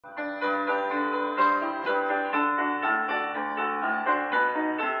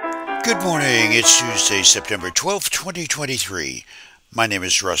Good morning. It's Tuesday, September 12th, 2023. My name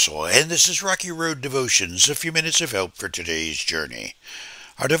is Russell, and this is Rocky Road Devotions, a few minutes of help for today's journey.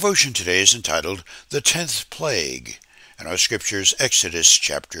 Our devotion today is entitled The 10th Plague, and our scripture is Exodus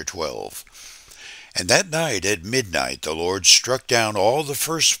chapter 12. And that night at midnight the Lord struck down all the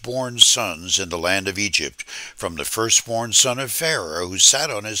firstborn sons in the land of Egypt, from the firstborn son of Pharaoh who sat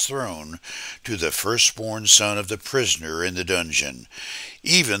on his throne, to the firstborn son of the prisoner in the dungeon.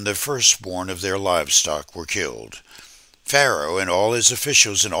 Even the firstborn of their livestock were killed. Pharaoh and all his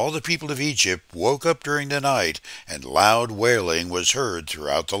officials and all the people of Egypt woke up during the night, and loud wailing was heard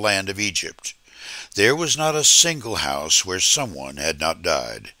throughout the land of Egypt. There was not a single house where someone had not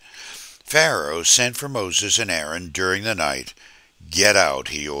died. Pharaoh sent for Moses and Aaron during the night. "Get out,"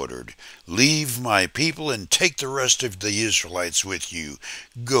 he ordered. "Leave my people and take the rest of the Israelites with you.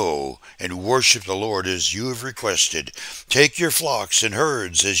 Go and worship the Lord as you have requested. Take your flocks and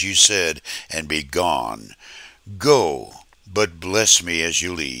herds as you said, and be gone. Go, but bless me as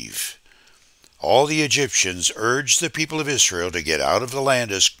you leave." All the Egyptians urged the people of Israel to get out of the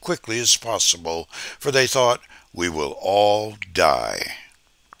land as quickly as possible, for they thought, "We will all die."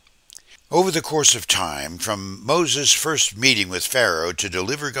 Over the course of time, from Moses' first meeting with Pharaoh to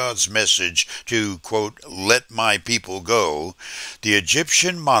deliver God's message to, quote, "let my people go," the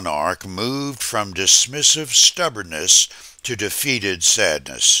Egyptian monarch moved from dismissive stubbornness to defeated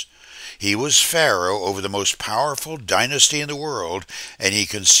sadness. He was Pharaoh over the most powerful dynasty in the world, and he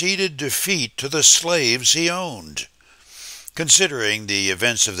conceded defeat to the slaves he owned. Considering the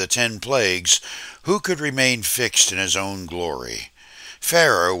events of the 10 plagues, who could remain fixed in his own glory?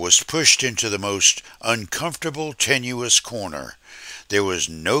 Pharaoh was pushed into the most uncomfortable, tenuous corner. There was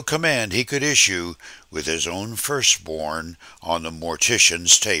no command he could issue with his own firstborn on the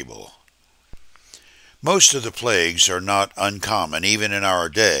mortician's table. Most of the plagues are not uncommon even in our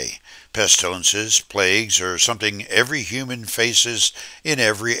day. Pestilences, plagues, are something every human faces in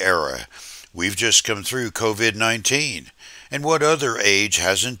every era. We've just come through COVID-19, and what other age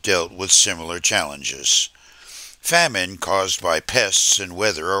hasn't dealt with similar challenges? Famine caused by pests and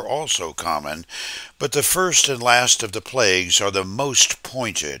weather are also common, but the first and last of the plagues are the most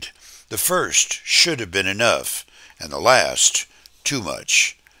pointed. The first should have been enough, and the last too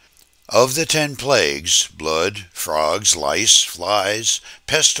much. Of the 10 plagues, blood, frogs, lice, flies,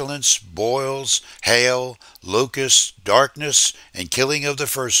 pestilence, boils, hail, locusts, darkness, and killing of the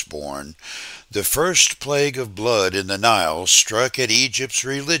firstborn, the first plague of blood in the Nile struck at Egypt's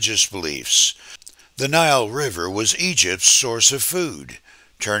religious beliefs. The Nile River was Egypt's source of food.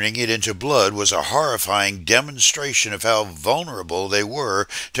 Turning it into blood was a horrifying demonstration of how vulnerable they were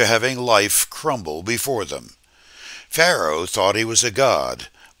to having life crumble before them. Pharaoh thought he was a god,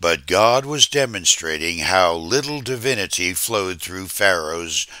 but God was demonstrating how little divinity flowed through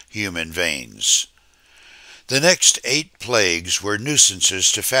Pharaoh's human veins. The next 8 plagues were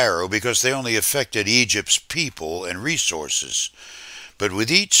nuisances to Pharaoh because they only affected Egypt's people and resources. But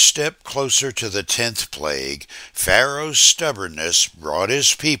with each step closer to the 10th plague, Pharaoh's stubbornness brought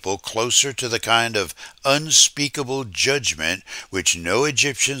his people closer to the kind of unspeakable judgment which no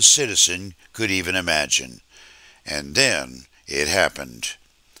Egyptian citizen could even imagine. And then it happened.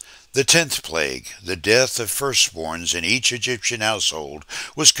 The 10th plague, the death of firstborns in each Egyptian household,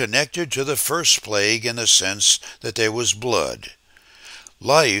 was connected to the first plague in the sense that there was blood.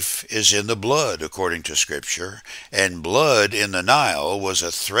 Life is in the blood, according to Scripture, and blood in the Nile was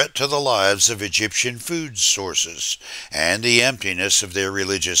a threat to the lives of Egyptian food sources and the emptiness of their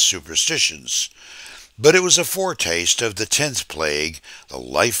religious superstitions. But it was a foretaste of the 10th plague, the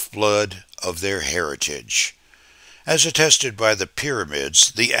lifeblood of their heritage. As attested by the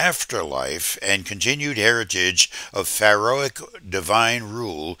pyramids, the afterlife and continued heritage of pharaohic divine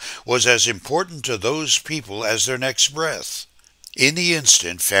rule was as important to those people as their next breath. In the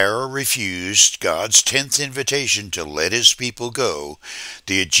instant Pharaoh refused God's 10th invitation to let his people go,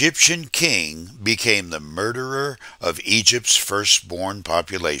 the Egyptian king became the murderer of Egypt's firstborn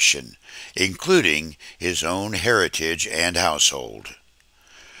population, including his own heritage and household.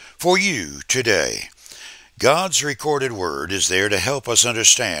 For you today, God's recorded word is there to help us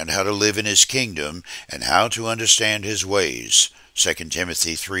understand how to live in his kingdom and how to understand his ways. 2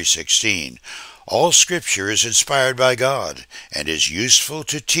 Timothy 3:16. All Scripture is inspired by God and is useful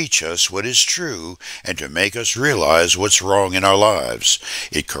to teach us what is true and to make us realize what's wrong in our lives.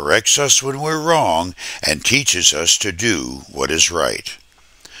 It corrects us when we're wrong and teaches us to do what is right.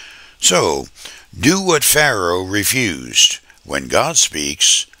 So, do what Pharaoh refused. When God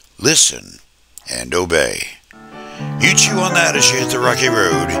speaks, listen and obey. You chew on that as you hit the rocky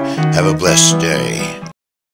road. Have a blessed day.